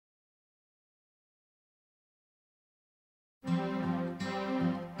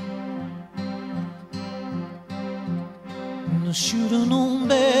I should've known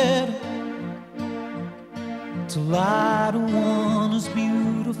better to lie to one as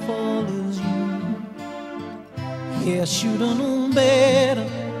beautiful as you. Yeah, I should've known better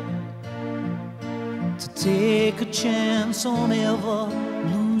to take a chance on ever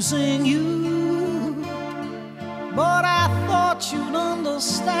losing you. But I thought you'd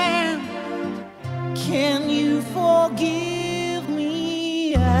understand. Can you forgive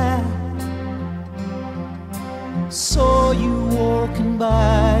me? I saw you walking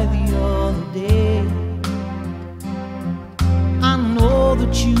by the other day. I know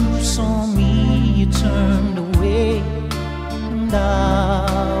that you saw me, you turned away, and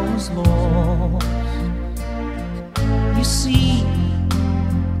I was lost. You see,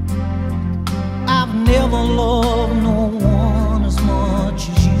 I've never loved no one as much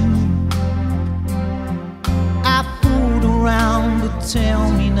as you. I fooled around, but tell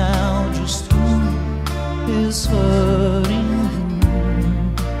me now, just who is hurting you?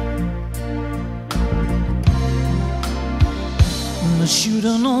 And I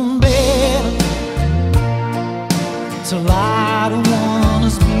should've known better to lie to one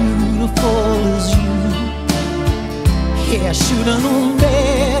as beautiful as you. Yeah, I should've known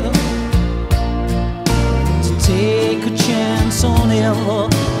better to take a chance on ever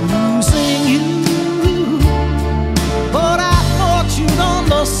losing you. But I thought you'd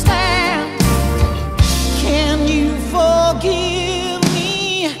understand. Can you forgive me?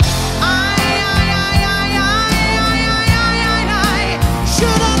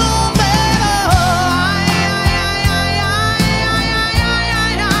 Should've known better.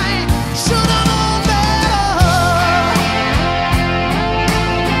 Should've known better.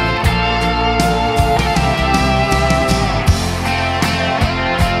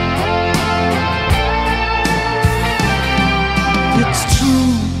 It's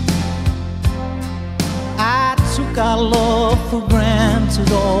true, I took our love for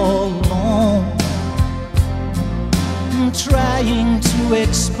granted all along. I'm trying to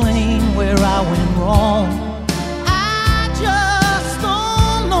explain where I went wrong. I just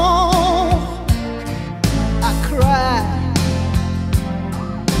don't know. I cry,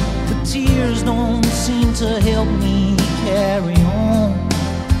 but tears don't seem to help me carry on.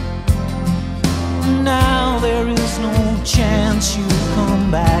 Now there is no chance you'll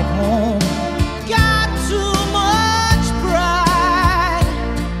come back home. Got too much pride,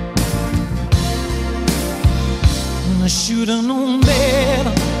 and I should've known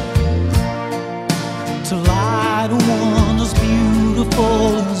better to lie to one as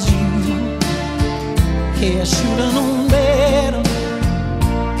beautiful as you. Yeah, I should've known better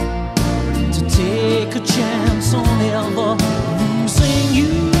to take a chance on ever losing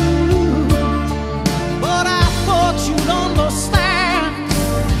you. But I thought you'd understand.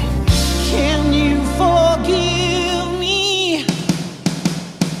 Can you forgive me?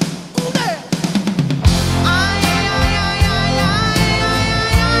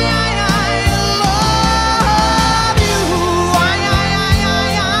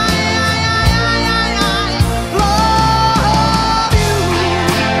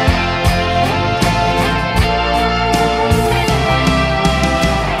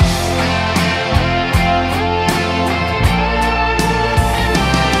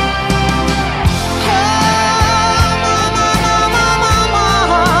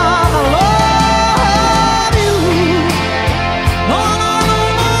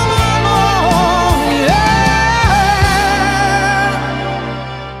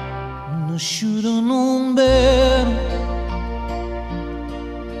 Should've known better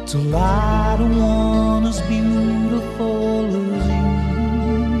to lie to one as beautiful as you.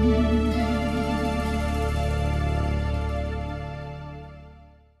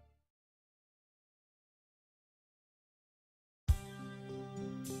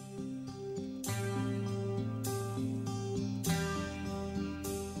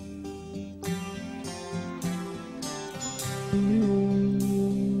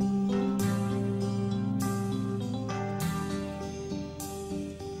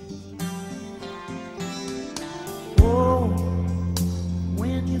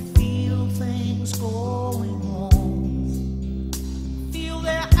 When you feel things going wrong, feel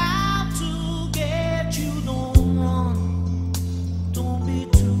they're out to get you, don't run. Don't be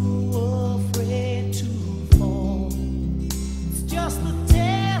too afraid to fall. It's just a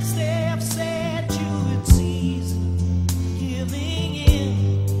test they've set you, it's easy giving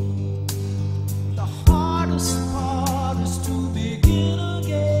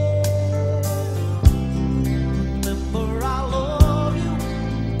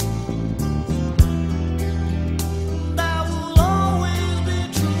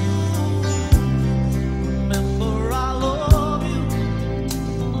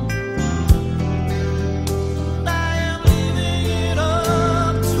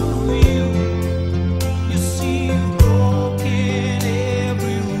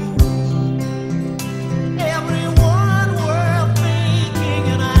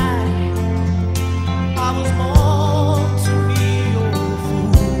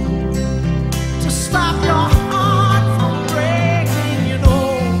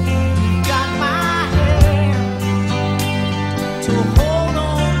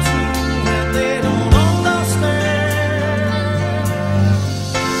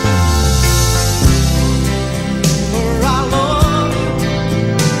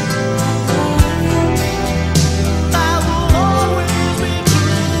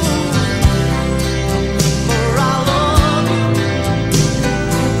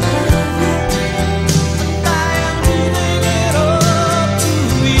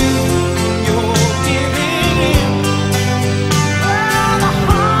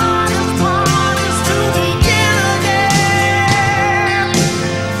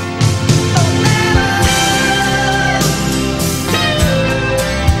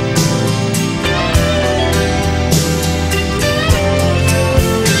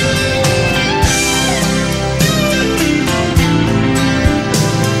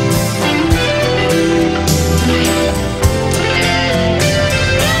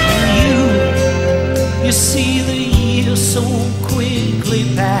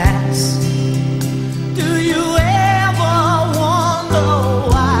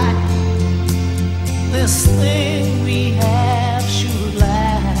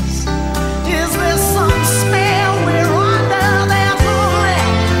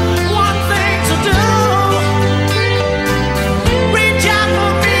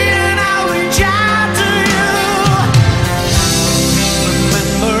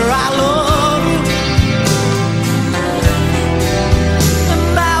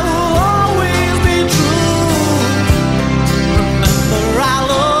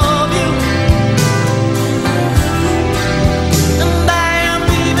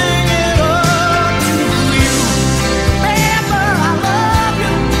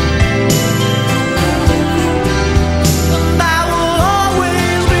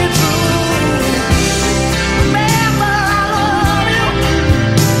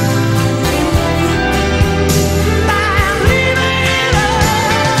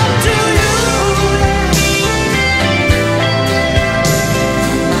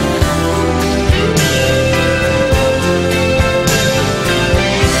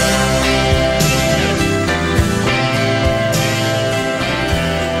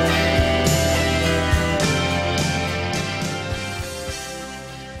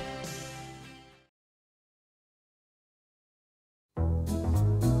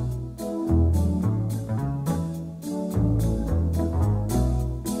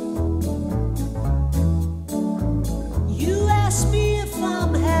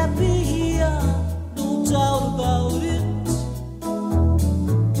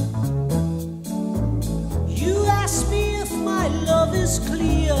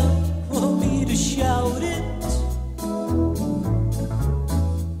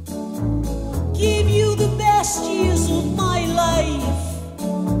life,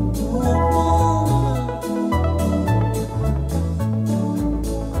 woman.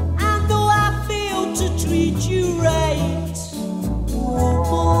 And though I failed to treat you right,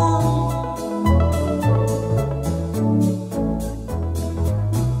 woman,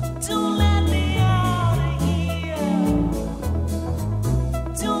 don't let me out of here.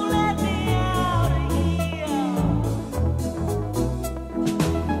 Don't let me out of here.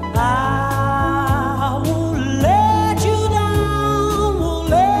 I won't let you down, won't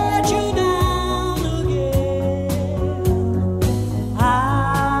let you down again. I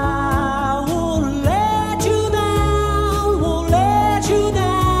won't let you down, won't let you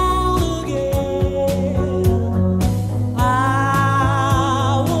down again. I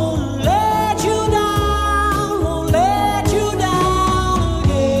won't let you down, won't let you down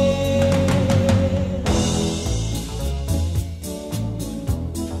again.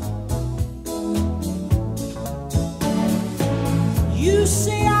 You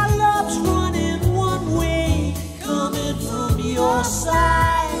say our love's running one way, coming from your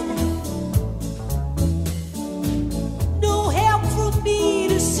side. No help from me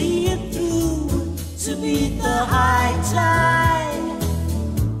to see it through, to meet the high tide.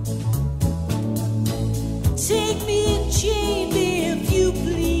 Take me and chain me if you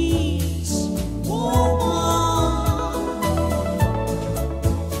please, woman.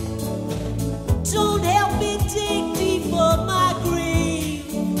 Don't help me dig deep for my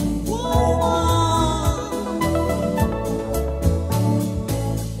grave, woman.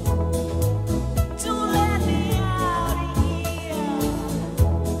 Don't let me out of here.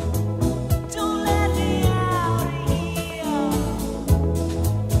 Don't let me out of here.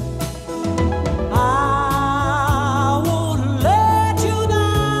 I won't let you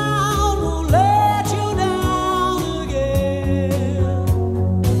down, won't let you down again.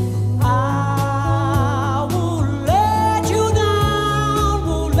 I won't let you down,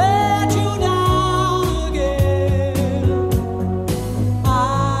 won't let you down again. I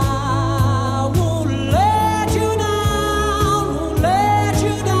won't let you down, won't let you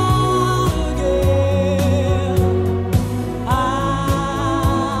down again.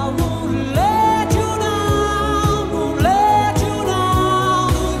 I won't let you down, won't let you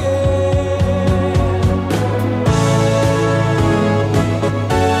down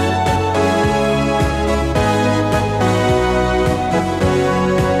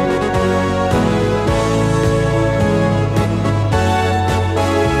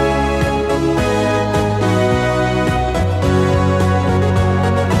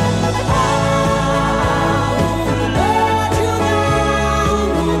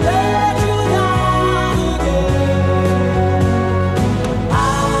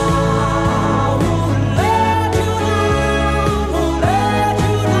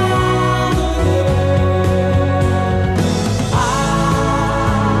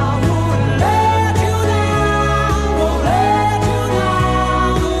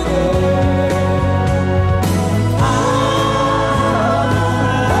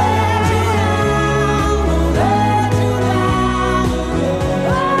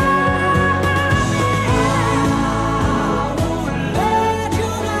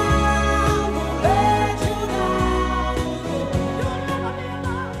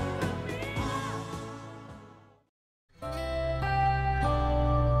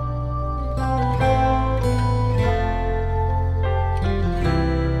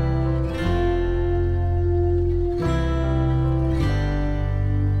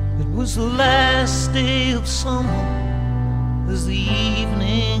It was the last day of summer as the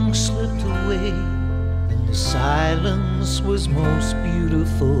evening slipped away, and the silence was most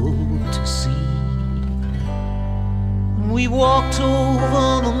beautiful to see. And we walked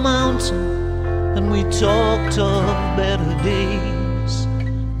over the mountain and we talked of better days,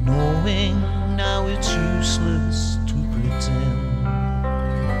 knowing now it's useless to pretend.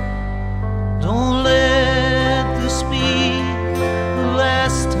 Don't let this be the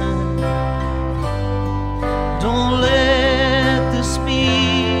last time. Don't let this be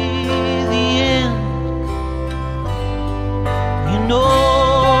the end. You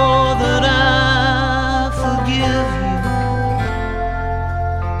know that I forgive you,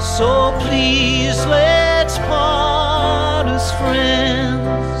 so please let's part as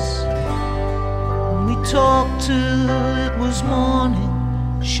friends. And we talked till it was morning,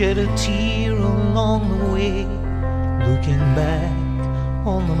 shed a tear along the way, looking back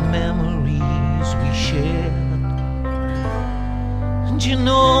on the memories we shared. And you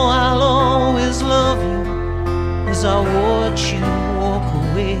know I'll always love you as I watch you walk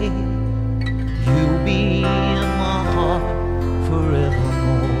away. You'll be in my heart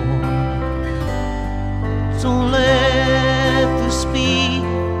forevermore. Don't let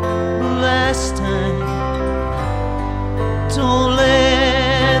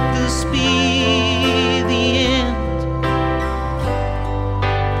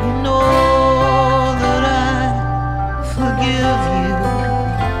know that I forgive you.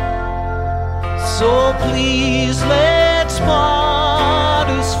 So please let's part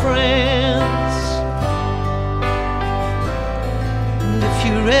as friends. And if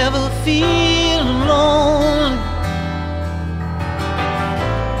you're ever feeling lonely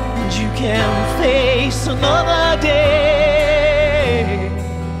and you can face another day,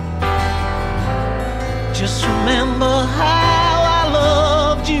 just remember how I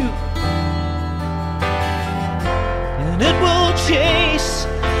loved you, and it will chase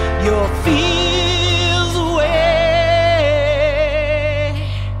your fears away.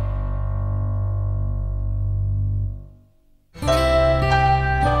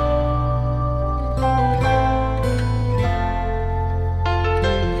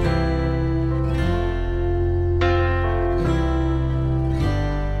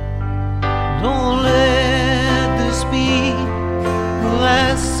 Don't let this be the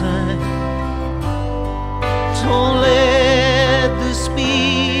last time. Don't let this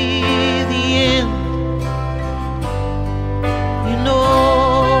be the end. You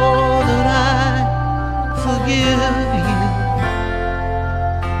know that I forgive you.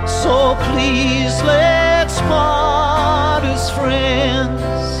 So please let's part as friends.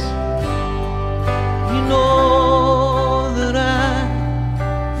 You know that I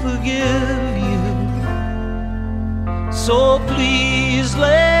forgive you. So please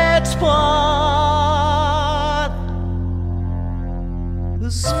let's part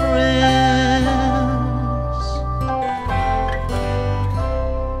as friends.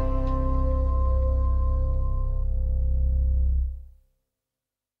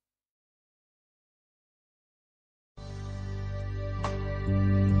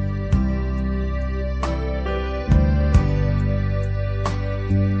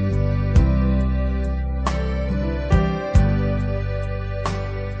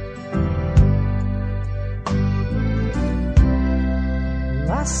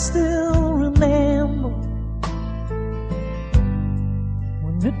 I still remember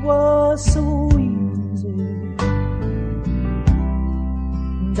when it was so easy,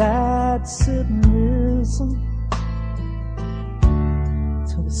 and I'd sit and listen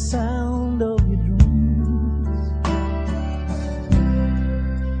to the sound of your dreams.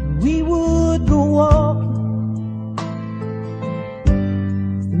 We would go walking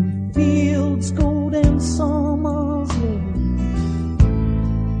through fields, golden summers, yeah.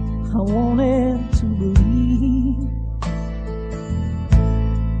 I wanted to believe,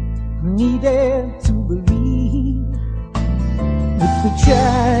 needed to believe with the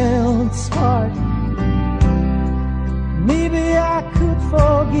child's heart. Maybe I could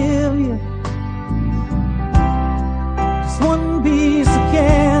forgive you. Just one piece of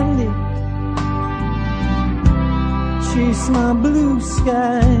candy, chase my blue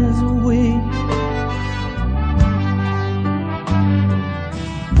skies away.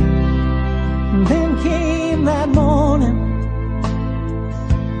 Then came that morning,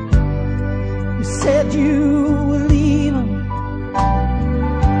 you said you were leaving.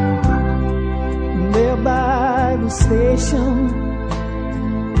 There by the station,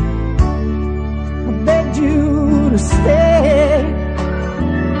 I begged you to stay.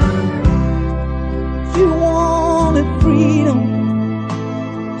 You wanted freedom,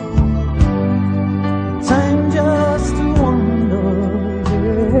 time just to wonder,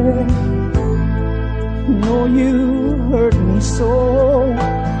 yeah. No, you hurt me so.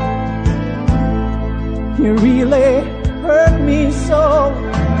 You really hurt me so.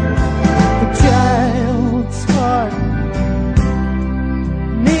 The child's heart.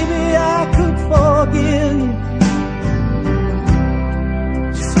 Maybe I could forgive you.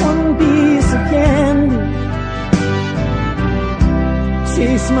 Just one piece of candy,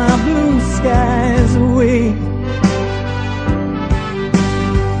 chase my blue skies away.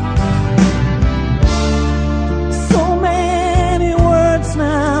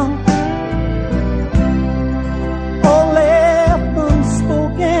 Now, all left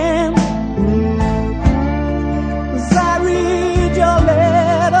unspoken. As I read your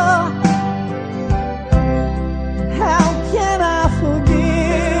letter, how can I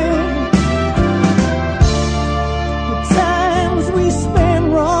forgive the times we spent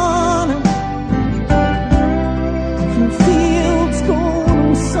running,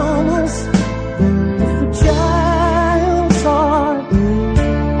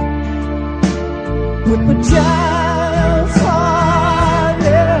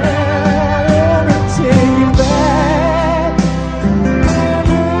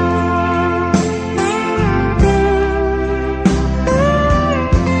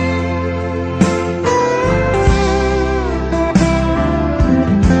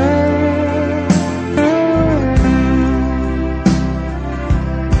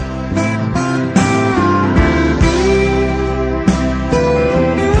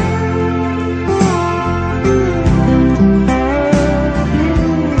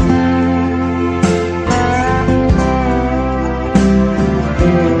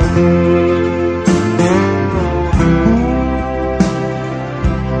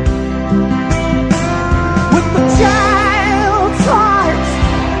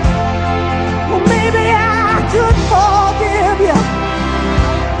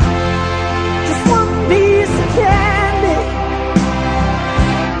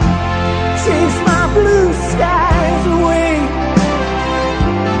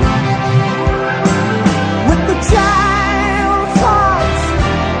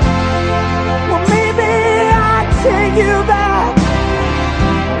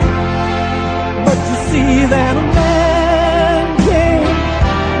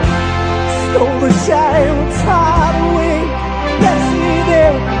 child's heart away. Yes, he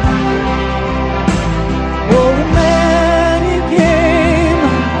did. Oh, the man he came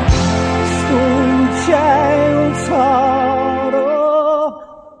stole the child's heart away.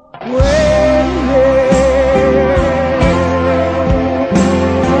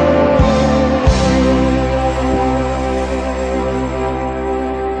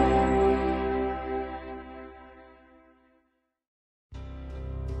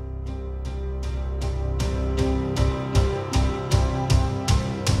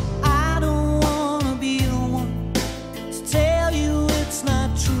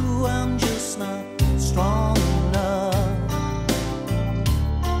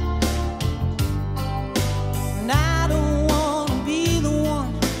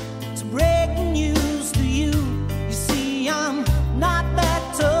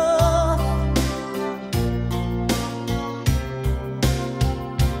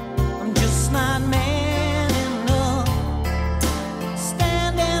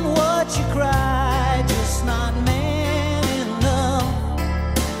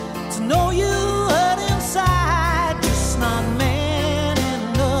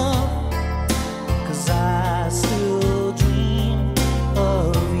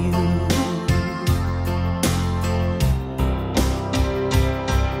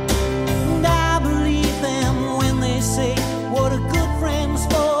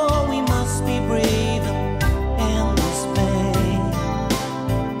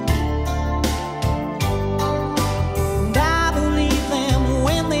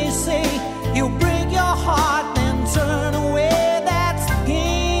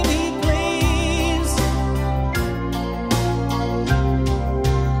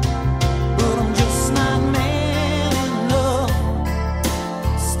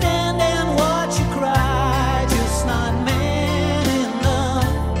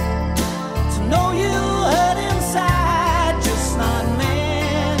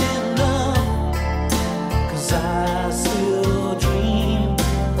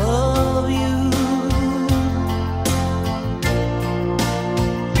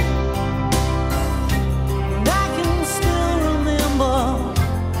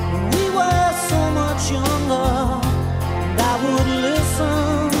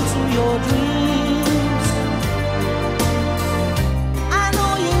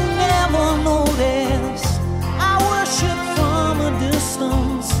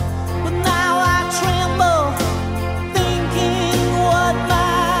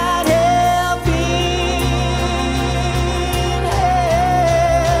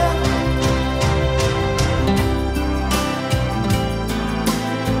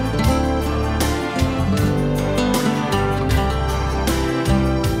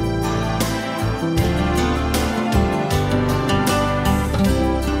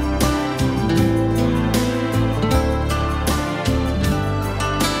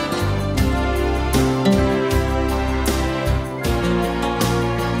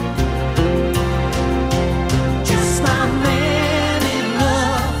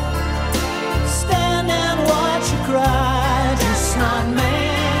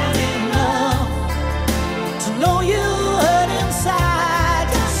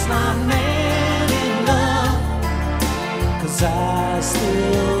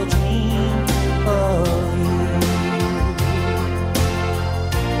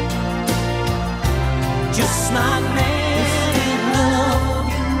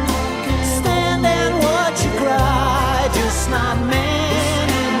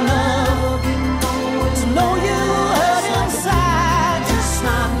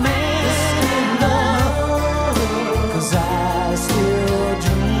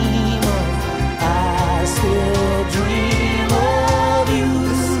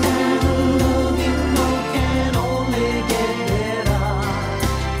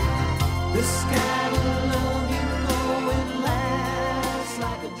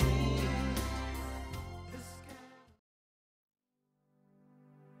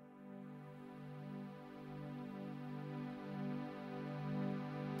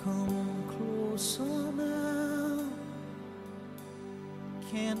 Come closer now.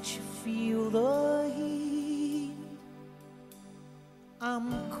 Can't you feel the heat?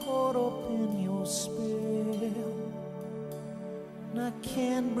 I'm caught up in your spell, and I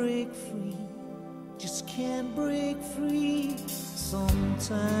can't break free, just can't break free.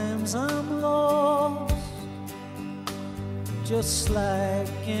 Sometimes I'm lost, just like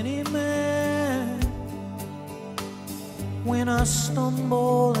any man. When I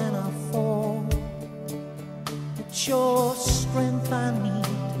stumble and I fall, it's your strength I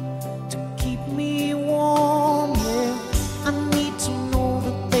need to keep me warm. Yeah, I need to know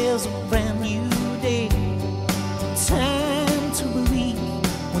that there's a brand new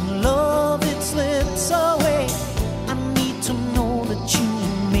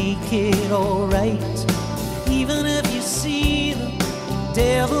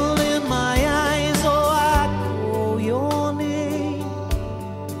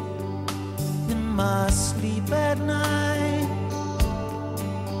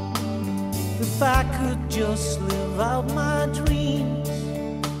could just live out my dreams,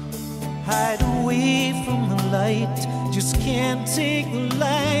 hide away from the light, just can't take the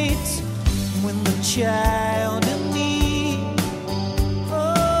light. When the child in me,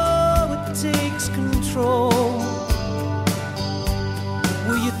 oh, it takes control,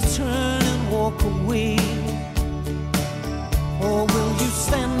 will you turn and walk away? Or will you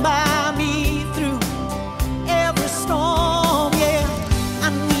stand by me through every storm? Yeah, I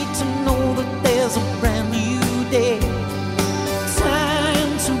need to know that there's a brand new day.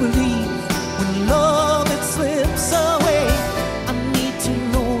 Time to believe when love it slips away. I need to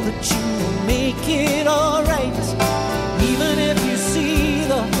know that you will make it alright, even if you see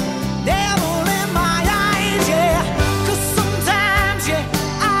the devil in my eyes. Yeah, 'cause sometimes, yeah,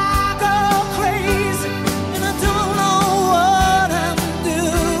 I go crazy and I don't know what I'm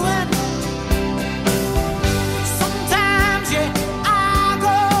doing. Sometimes, yeah, I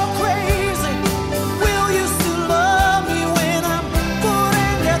go crazy. Will you still love me when I'm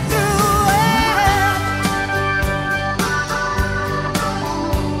putting you through it?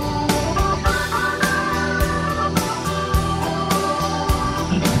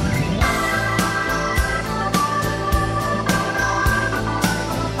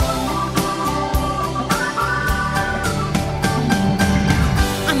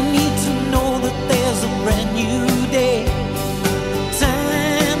 I need to know that there's a brand new day.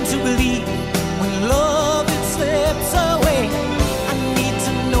 Time to believe when love it slips away. I need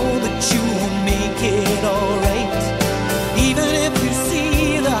to know that you will make it alright, even if you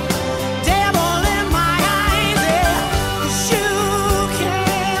see the devil in my eyes. Yeah, 'cause you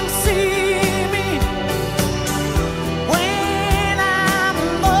can see me when I'm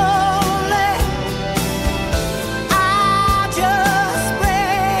lonely. I just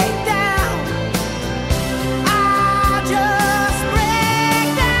break down. I just break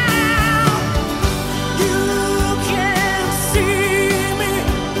down. You can see me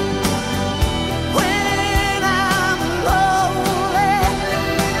when I'm lonely.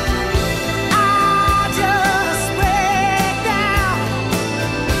 I just break down.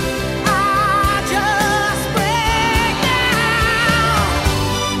 I just break down.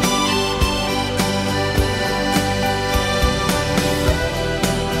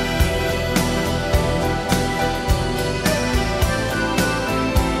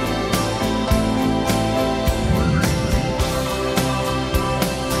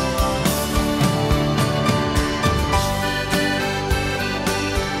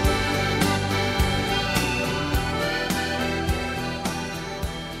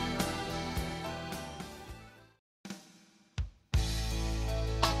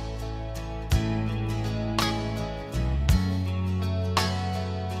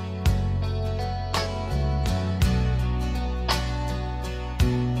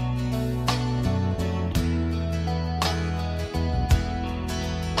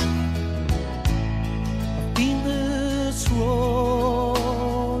 Been this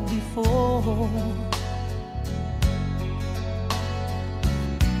road before.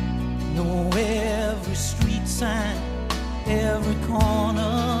 Know every street sign, every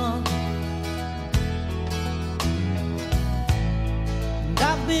corner. And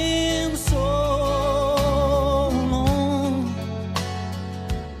I've been so alone.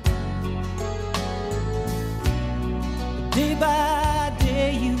 Day by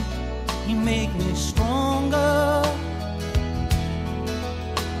day you make me stronger.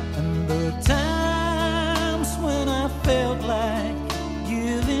 And the times when I felt like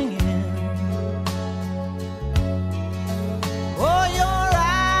giving in, oh, your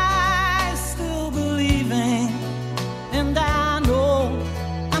eyes still believing. And I know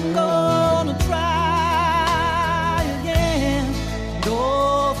I'm gonna try again. And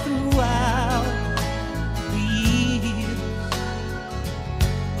all throughout the years,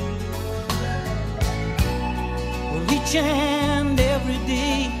 well, each and every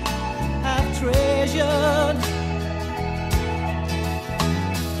day I've treasured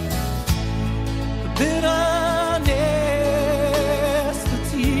the bitterness, the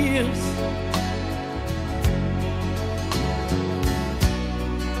tears.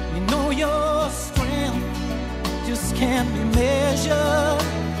 You know your strength just can't be measured.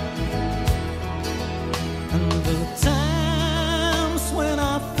 And the times when I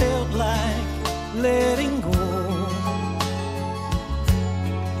felt like letting go,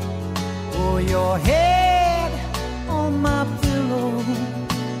 oh, your head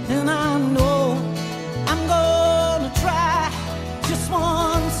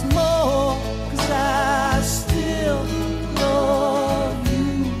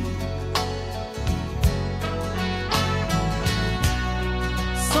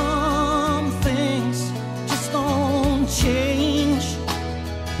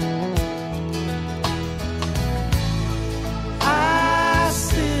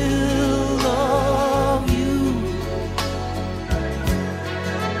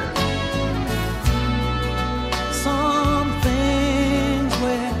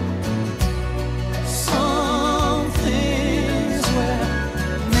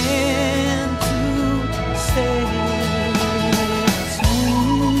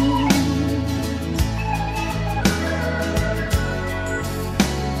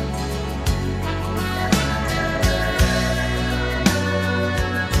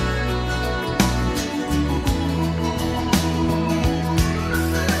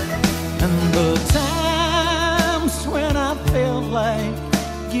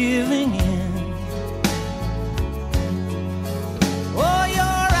giving in. Oh,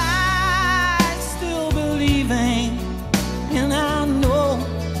 your eyes still believing, and I know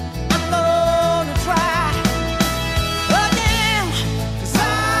I'm gonna try again, 'cause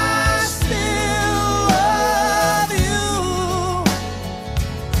I still love you.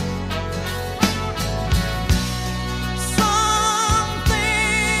 Some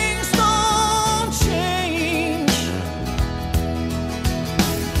things don't change.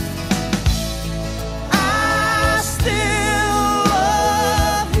 I still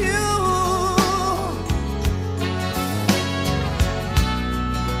love you.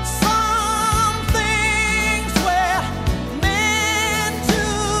 Some things were meant to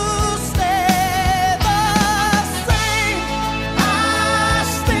stay the same. I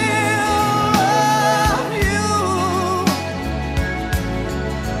still love you.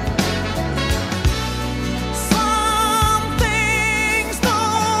 Some things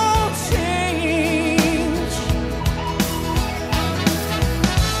don't change.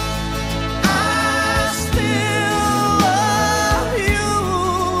 I still love you.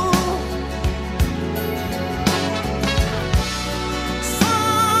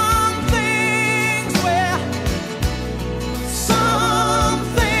 Some things were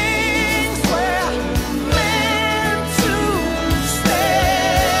meant to stay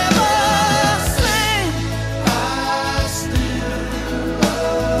the same. I still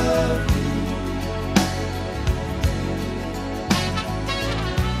love you.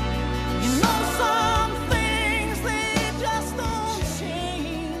 You know, some things they just don't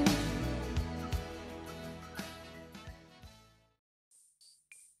change.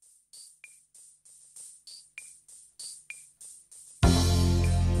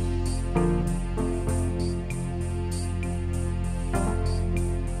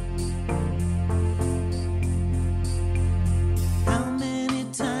 How many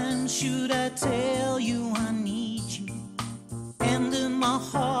times should I tell you I need you? And in my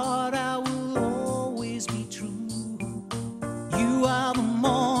heart I will always be true. You are the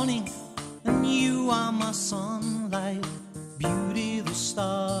morning and you are my sunlight. Beauty, the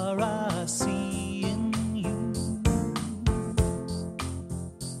star I see in you.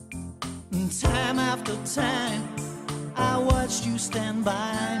 And time after time I watched you stand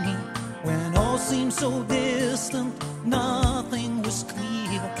by me when all seemed so distant, nothing was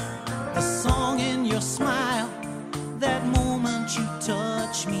clear. The song in your smile, that moment you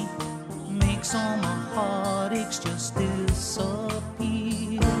touch me, makes all my heartaches just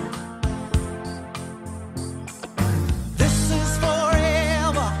disappear. This is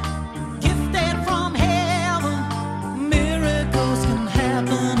forever, gifted from heaven. Miracles can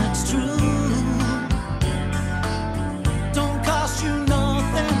happen, it's true. Don't cost you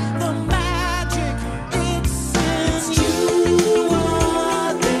nothing, the magic, it's in you.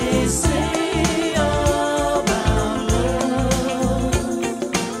 What they say about love,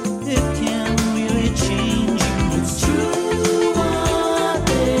 it can really change you. It's true what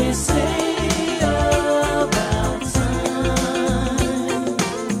they say about time.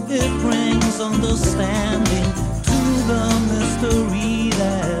 It brings understanding to the mystery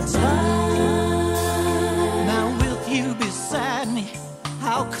that's life. Now with you beside me,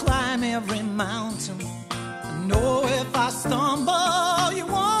 I'll climb every mountain. I know if I stumble, you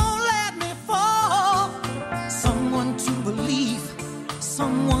won't let me fall. Someone to believe,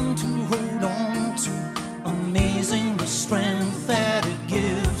 someone to hold on to. Amazing the strength that it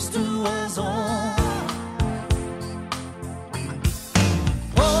gives to us all.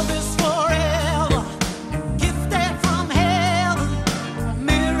 Love is forever, gifted from heaven.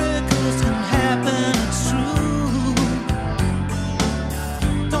 Miracles can happen, it's true.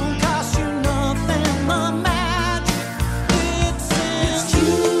 Don't cost you nothing, the magic, it's in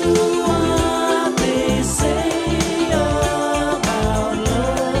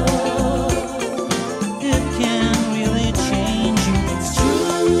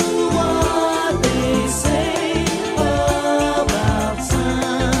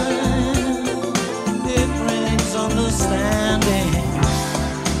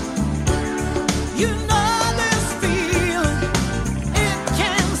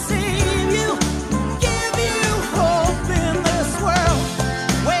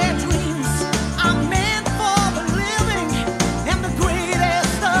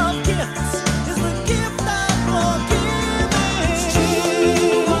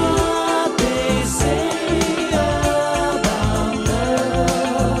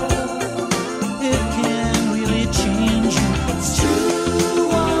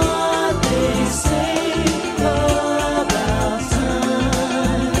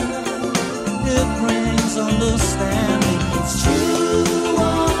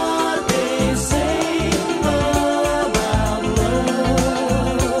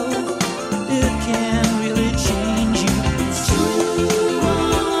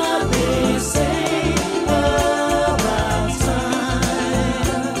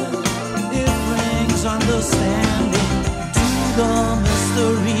and into the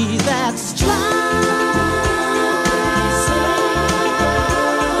mystery that's trying